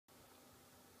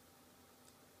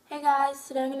Hey guys,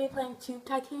 today I'm going to be playing Tube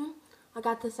Tycoon. I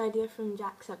got this idea from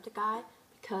Jacksepticeye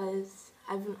because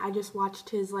I just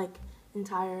watched his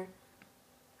entire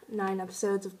 9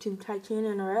 episodes of Tube Tycoon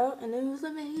in a row and it was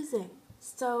amazing.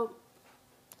 So,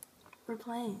 we're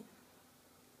playing.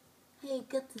 Hey,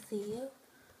 good to see you.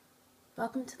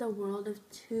 Welcome to the world of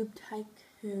Tube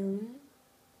Tycoon.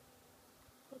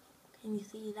 Can you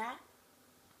see that?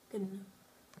 Good enough.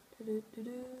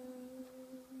 Do-do-do-do.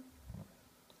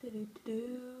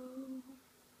 Do-do-do-do.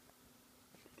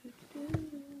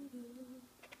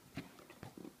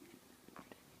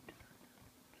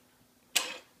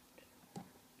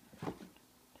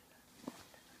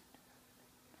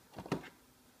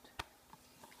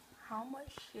 How much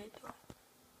shit do I...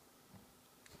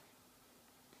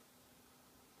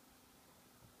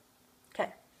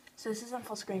 Okay, so this isn't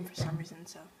full screen for some reason,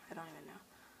 so I don't even know.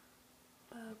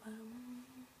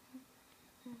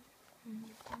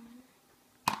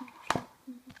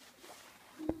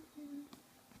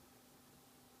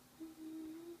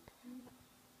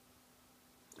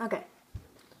 Okay,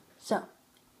 so,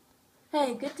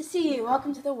 hey, good to see you.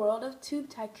 Welcome to the world of Tube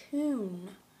Tycoon.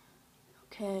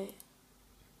 Okay,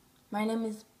 my name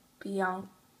is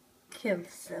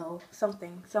Bianchivsil,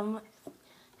 something. Some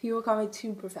people call me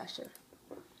Tube Professor.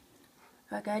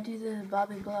 Like, I do this blah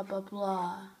blah blah blah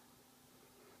blah.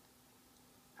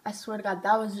 I swear to God,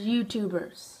 that was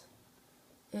YouTubers.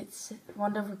 It's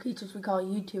wonderful creatures we call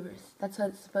YouTubers. That's what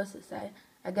it's supposed to say.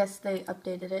 I guess they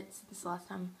updated it since the last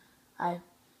time I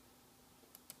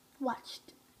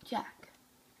watched Jack.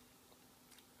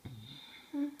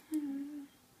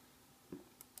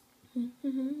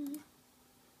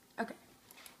 Okay.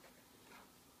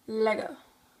 Lego.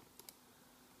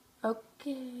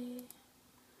 Okay.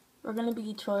 We're gonna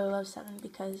be Troylerlove7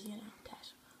 because, you know,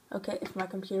 cash. Okay, if my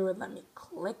computer would let me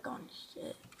click on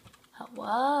shit.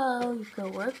 Hello, you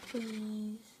could work,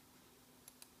 please.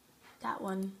 That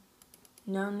one.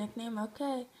 No nickname?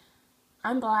 Okay.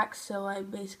 I'm black, so I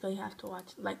basically have to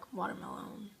watch, like,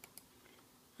 Watermelon.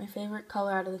 My favorite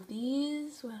color out of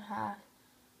these would have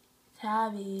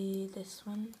Tabby, this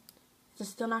one. Is it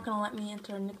still not going to let me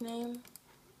enter a nickname?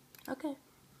 Okay.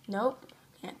 Nope.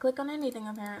 Can't click on anything,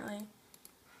 apparently.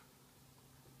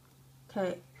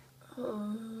 Okay.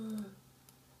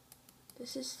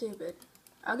 This is stupid.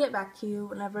 I'll get back to you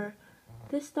whenever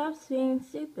this stops being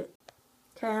stupid.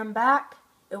 Okay, I'm back.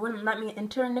 It wouldn't let me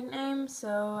enter a nickname,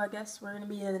 so I guess we're going to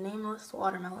be the Nameless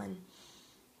Watermelon.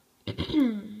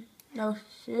 No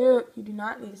shit, you do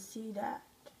not need to see that.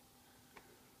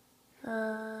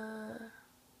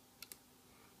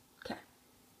 Okay.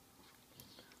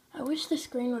 I wish the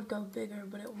screen would go bigger,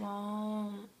 but it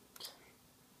won't.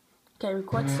 Okay,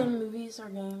 record some movies or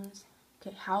games.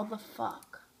 Okay, how the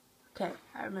fuck? Okay,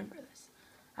 I remember this.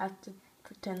 I have to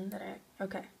pretend that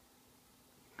okay.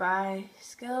 Buy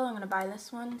skill, I'm gonna buy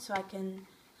this one so I can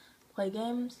play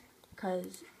games,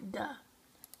 because duh.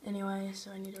 Anyway,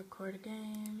 so I need to record a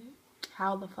game.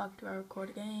 How the fuck do I record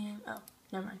a game? Oh,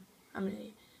 never mind. I'm an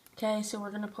idiot. Okay, so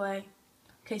we're gonna play.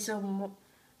 Okay, so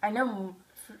I know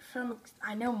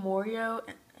Mario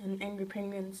and Angry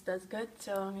Penguins does good,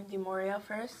 so I'm gonna do Mario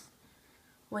first.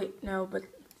 Wait, no, but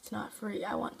it's not free.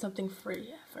 I want something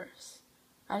free at first.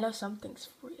 I know something's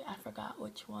free. I forgot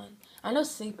which one. I know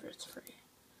Secret's free.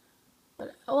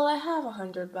 But, well, I have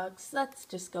 $100. Let's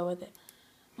just go with it.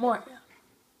 Mario.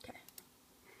 Okay.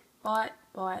 Bought.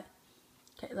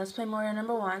 Okay, let's play Mario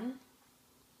number 1.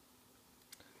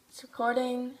 It's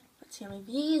recording. Let's see how many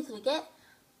views we get.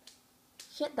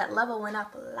 Shit, that level went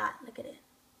up a lot. Look at it.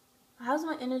 How's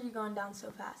my energy going down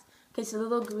so fast? Okay, so the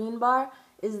little green bar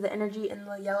is the energy and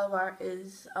the yellow bar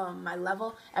is my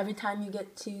level. Every time you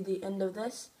get to the end of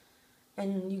this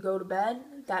and you go to bed,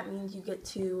 that means you get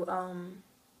to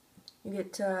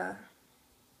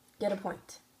get a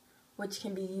point, which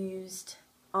can be used,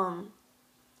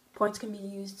 points can be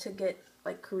used to get,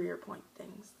 like, career point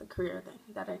things, the career thing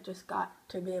that I just got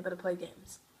to be able to play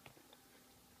games.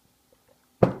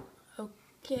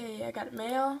 Okay, I got a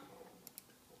mail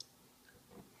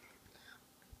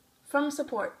from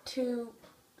support to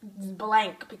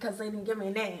blank because they didn't give me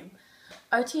a name.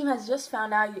 Our team has just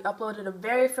found out you uploaded a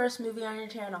very first movie on your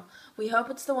channel. We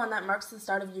hope it's the one that marks the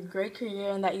start of your great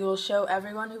career and that you will show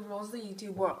everyone who rules the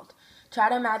YouTube world. Try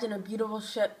to imagine a beautiful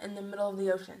ship in the middle of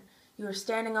the ocean. You are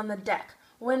standing on the deck,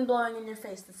 wind blowing in your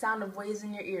face, the sound of waves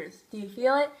in your ears. Do you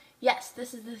feel it? Yes,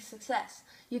 this is the success.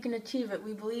 You can achieve it.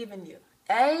 We believe in you.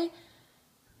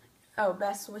 Oh,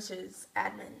 best wishes,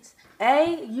 admins.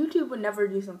 YouTube would never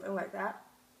do something like that.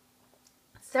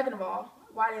 Second of all,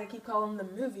 why do they keep calling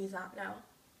them movies out now?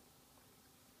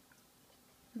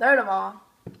 Third of all,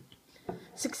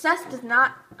 Success does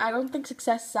not, I don't think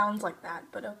success sounds like that,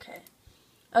 but okay.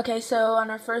 Okay, so on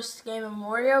our first game of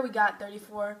Mario, we got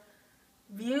 34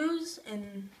 views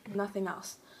and nothing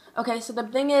else. Okay, so the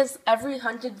thing is, every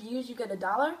 100 views you get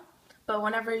 $1, but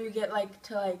whenever you get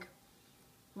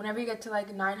whenever you get to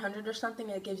like 900 or something,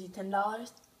 it gives you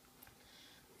 $10.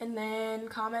 And then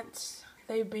comments,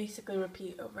 they basically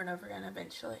repeat over and over again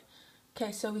eventually.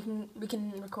 Okay, so we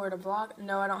can record a vlog.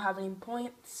 No, I don't have any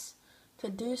points to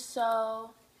do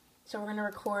so. So we're gonna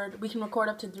record. We can record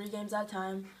up to 3 games at a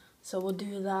time. So we'll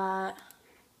do that.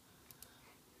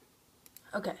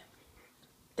 Okay.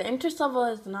 The interest level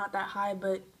is not that high,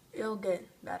 but it'll get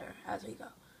better as we go.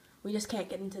 We just can't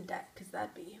get into debt because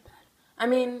that'd be bad. I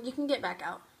mean, you can get back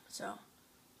out. So,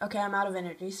 okay, I'm out of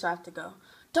energy, so I have to go.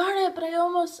 Darn it! But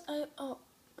oh,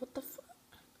 what the fuck?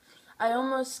 I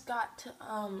almost got to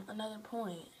another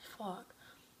point. Fuck.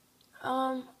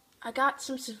 I got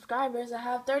some subscribers. I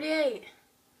have 38.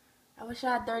 I wish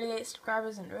I had 38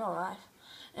 subscribers in real life.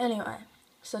 Anyway,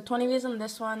 so 20 views on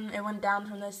this one. It went down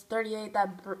from this 38.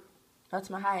 That's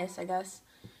my highest, I guess.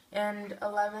 And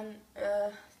 11.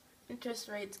 Interest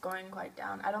rate's going quite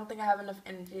down. I don't think I have enough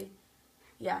energy.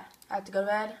 Yeah, I have to go to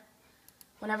bed.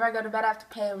 Whenever I go to bed, I have to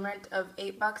pay a rent of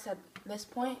 $8 at this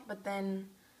point, but then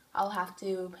I'll have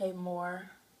to pay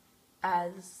more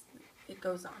as it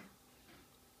goes on.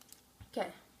 Okay.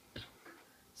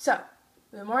 So,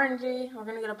 we have more energy. We're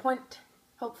going to get a point,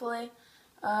 hopefully.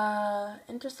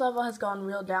 Interest level has gone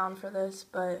real down for this,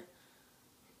 but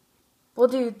we'll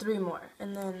do 3 more.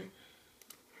 And then,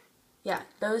 yeah,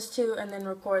 those 2, and then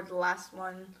record the last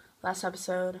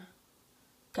episode.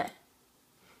 Okay.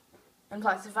 And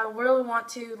plus, if I really want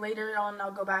to, later on,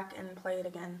 I'll go back and play it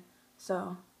again.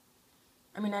 So,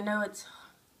 I mean, I know it's,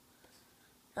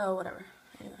 oh, whatever.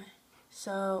 Anyway,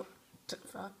 so,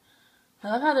 fuck. I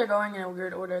love how they're going in a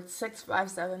weird order. It's 6, 5,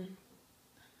 7.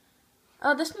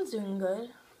 Oh, this one's doing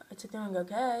good. It's doing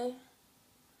okay.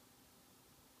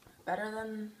 Better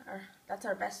than, that's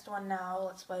our best one now.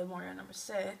 Let's play Mario number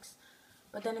 6.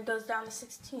 But then it goes down to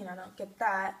 16. I don't get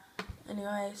that.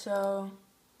 Anyway, so,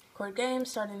 record game,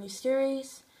 start a new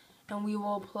series. And we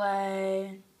will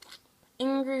play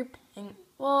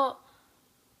well,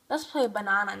 let's play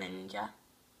Banana Ninja.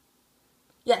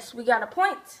 Yes, we got a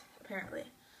point, apparently.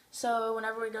 So,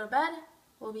 whenever we go to bed,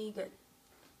 we'll be good.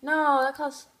 No, that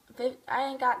costs, I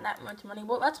ain't got that much money.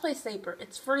 Well, let's play Saper.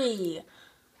 It's free.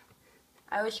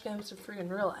 I wish games were free in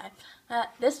real life.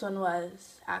 This one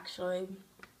was, actually.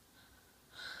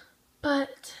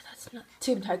 But, that's not,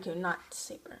 Tube Tycoon, not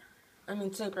Saper. I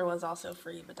mean, Saper was also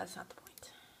free, but that's not the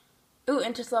point. Ooh,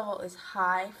 interest level is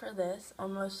high for this.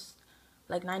 Almost,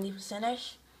 like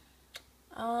 90%-ish.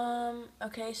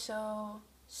 Okay, so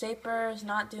Saper is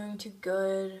not doing too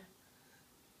good.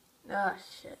 Ah,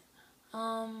 shit.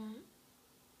 Well,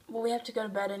 we have to go to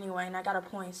bed anyway, and I got a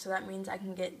point, so that means I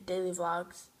can get daily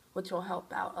vlogs, which will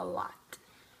help out a lot.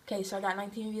 Okay, so I got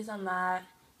 19 views on that.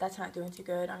 That's not doing too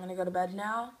good. I'm gonna go to bed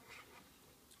now.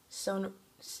 So,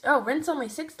 oh, rent's only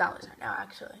 $6 right now,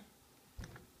 actually.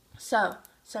 So,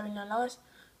 $79.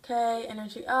 Okay,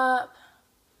 energy up.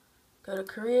 Go to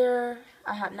career.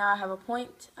 Now I have a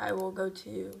point. I will go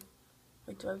to,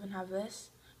 wait, do I even have this?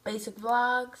 Basic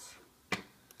vlogs.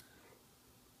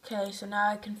 Okay, so now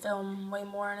I can film way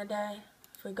more in a day.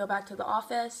 If we go back to the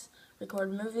office, record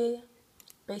a movie,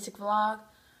 basic vlog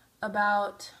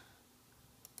about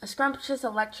a scrumptious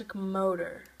electric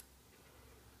motor.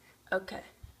 Okay.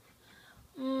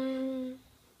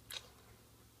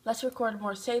 Let's record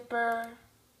more Saper.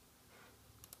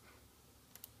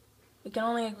 We can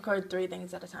only record 3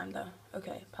 things at a time, though.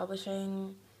 Okay,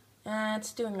 publishing.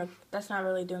 It's doing, that's not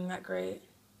really doing that great.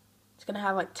 It's gonna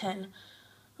have like 10.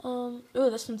 Ooh,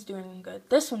 this one's doing good.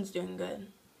 This one's doing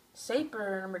good.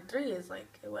 Saper number 3 is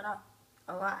like, it went up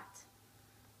a lot.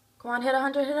 Come on, hit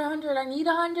 100, hit 100. I need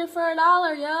 100 for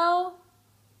 $1, yo.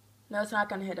 No, it's not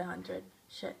gonna hit 100.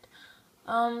 Shit.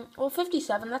 Well,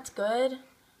 57, that's good.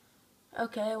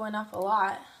 Okay, it went up a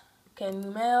lot. Okay,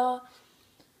 new mail.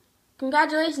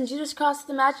 Congratulations, you just crossed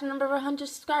the magic number of 100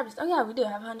 subscribers. Oh yeah, we do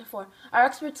have 104. Our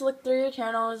experts looked through your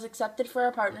channel and is accepted for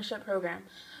our partnership program.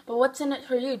 But what's in it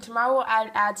for you? Tomorrow we'll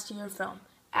add ads to your film.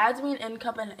 Ads mean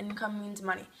income, and income means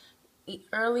money.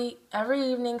 Every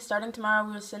evening, starting tomorrow,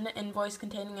 we will send an invoice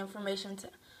containing information to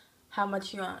how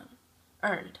much you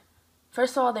earned.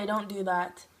 First of all, they don't do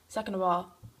that. Second of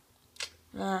all,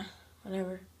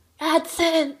 whatever.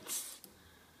 AdSense!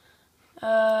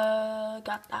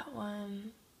 Got that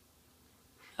one.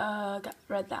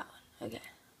 Read that one. Okay.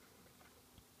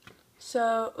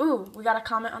 So, ooh, we got a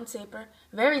comment on Saper.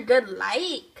 Very good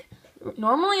like.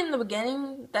 Normally in the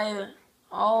beginning,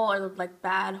 all are like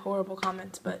bad, horrible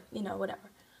comments, but you know, whatever.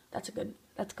 That's good.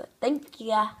 Thank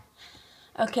ya.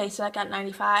 Okay, so I got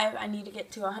 95. I need to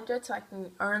get to 100 so I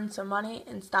can earn some money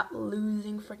and stop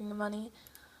losing freaking money.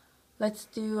 Let's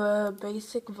do a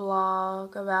basic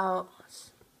vlog about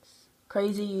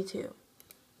crazy YouTube.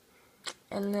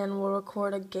 And then we'll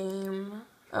record a game.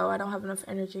 Oh, I don't have enough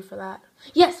energy for that.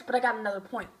 Yes, but I got another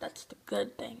point. That's the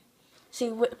good thing.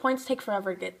 See, points take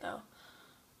forever to get, though.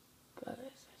 But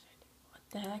what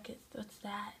the heck is, what's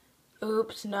that?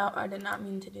 Oops, no, I did not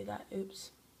mean to do that.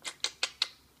 Oops.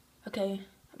 Okay,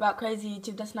 about crazy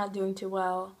YouTube, that's not doing too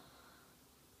well.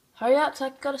 Hurry up so I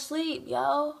can go to sleep,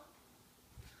 yo.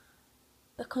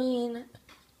 The queen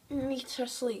needs her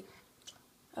sleep.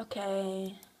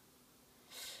 Okay.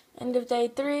 End of day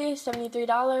 3,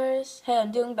 $73. Hey,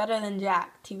 I'm doing better than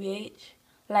Jack, TBH.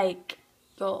 Like,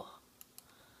 yo.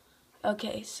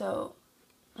 Okay, so,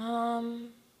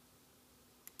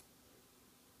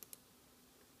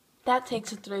 that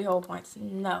takes 3 whole points.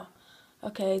 No.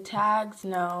 Okay, tags,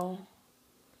 no.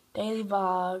 Daily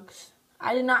vlogs.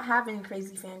 I did not have any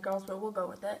crazy fangirls, but we'll go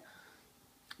with it.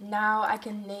 Now I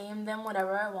can name them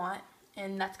whatever I want,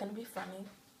 and that's going to be funny,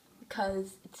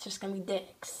 because it's just going to be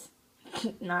dicks.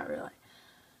 Not really.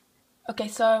 Okay,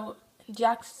 so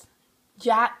Jack's,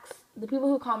 the people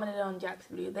who commented on Jack's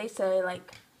video, they say,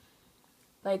 like,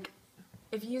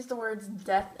 if you use the words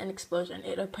death and explosion,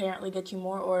 it apparently gets you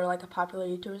more, or like a popular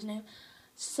YouTuber's name.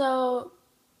 So,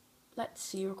 let's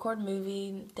see, record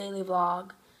movie, daily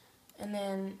vlog, and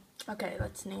then, okay,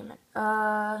 let's name it.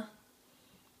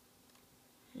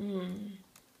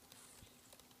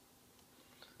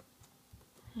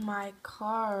 My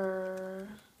car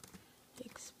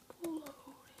exploded.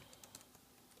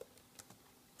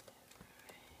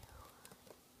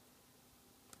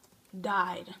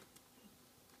 Died.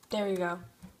 There you go.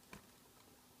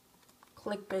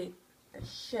 Clickbait the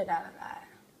shit out of that.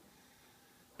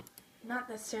 Not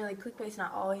necessarily, clickbait's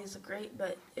not always great,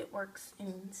 but it works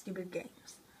in stupid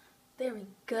games. There we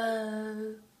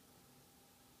go.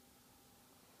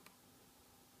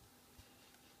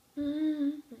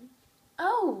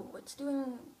 Oh, it's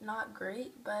doing not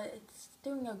great, but it's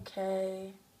doing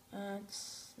okay. And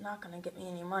it's not gonna get me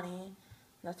any money.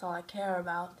 That's all I care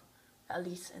about, at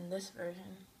least in this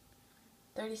version.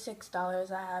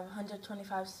 $36. I have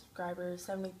 125 subscribers,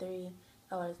 $73.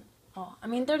 Oh, I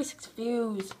mean 36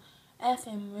 views.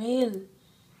 FM real.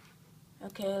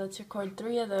 Okay, let's record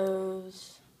 3 of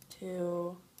those.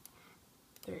 2,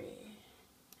 3,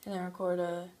 and then record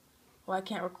a. Well, I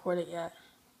can't record it yet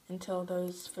until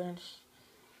those finish.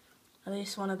 At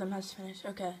least one of them has finished.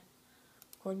 Okay.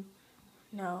 Record.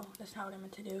 No, that's not what I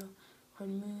meant to do. Record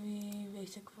movie,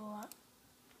 basic vlog.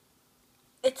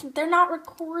 They're not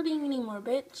recording anymore,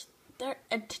 bitch. They're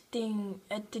editing,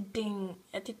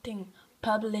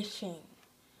 publishing.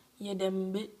 You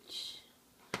dumb bitch.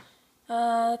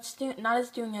 It's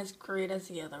not doing as great as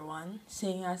the other one,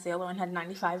 seeing as the other one had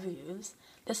 95 views.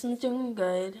 This one's doing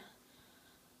good.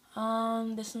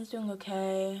 This one's doing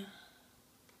okay.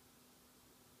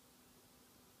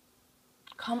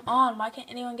 Come on, why can't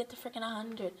anyone get to freaking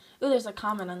 100? Ooh, there's a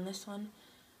comment on this one.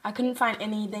 I couldn't find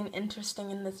anything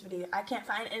interesting in this video. I can't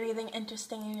find anything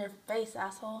interesting in your face,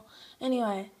 asshole.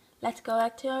 Anyway, let's go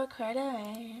back to our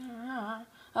credit.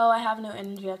 Oh, I have no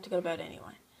energy. I have to go to bed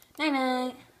anyway.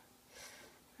 Night-night.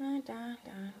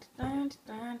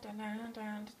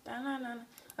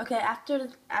 Okay,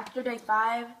 after day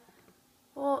 5,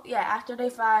 well, yeah, after day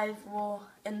 5, we'll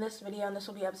end this video, and this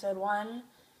will be episode 1,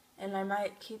 and I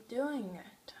might keep doing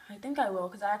it. I think I will,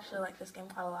 because I actually like this game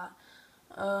quite a lot.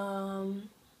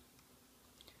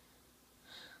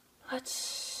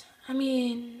 I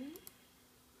mean,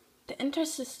 the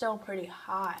interest is still pretty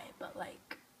high, but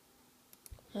like,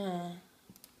 Okay,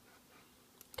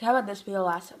 how about this be the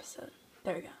last episode?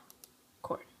 There we go.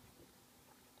 Record.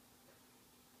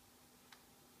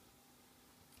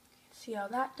 See how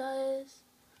that does.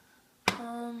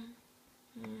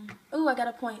 Ooh, I got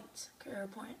a point. Career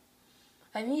point.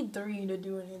 I need 3 to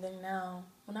do anything now.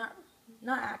 Well,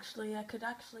 not actually. I could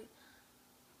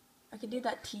do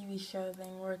that TV show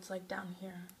thing where it's like down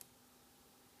here.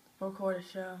 Record a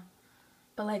show.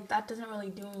 But like, that doesn't really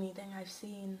do anything I've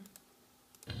seen.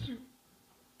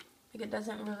 Like, it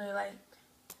doesn't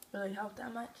really help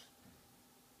that much.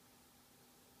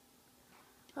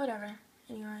 Whatever.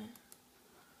 Anyway.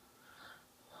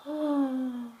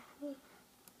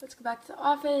 Let's go back to the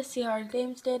office, see how our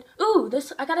games did. Ooh,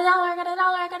 I got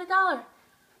a dollar.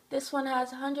 This one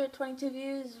has 122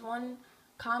 views, 1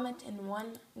 comment, and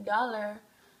 $1.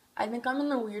 I think I'm in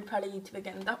the weird part of YouTube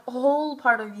again. The whole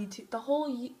part of YouTube,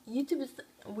 YouTube is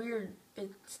weird.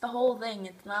 It's the whole thing.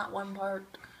 It's not one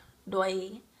part.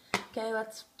 Doi. Okay,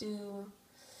 let's do...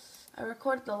 I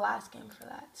recorded the last game for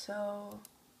that, so...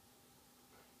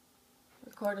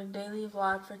 Recorded daily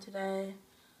vlog for today.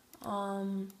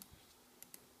 Oh.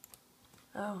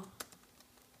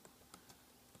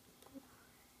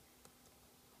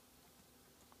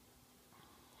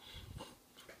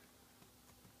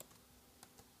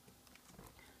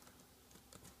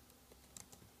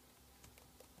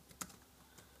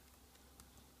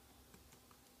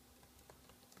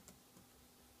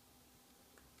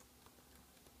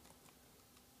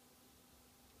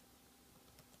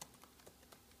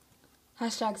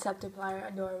 Hashtag Septiplier,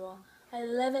 adorable. I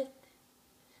love it.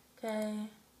 Okay.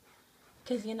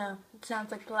 Because, you know, it sounds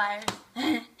like pliers.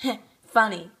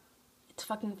 Funny. It's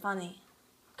fucking funny.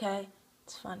 Okay?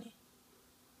 It's funny.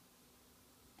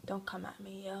 Don't come at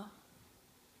me, yo.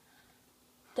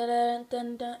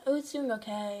 Da-da-dun-dun-dun. Oh, it's doing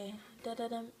okay.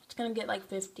 Da-da-dun. It's gonna get like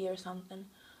 50 or something.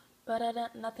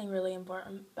 But nothing really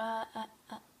important.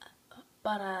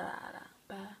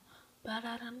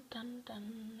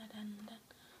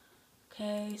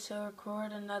 Okay, so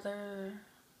record another.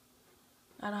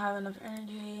 I don't have enough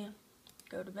energy.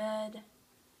 Go to bed.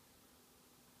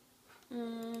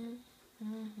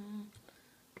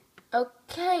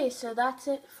 Okay, so that's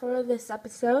it for this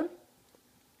episode.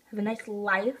 Have a nice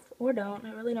life, or don't.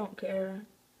 I really don't care.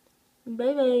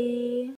 Bye-bye.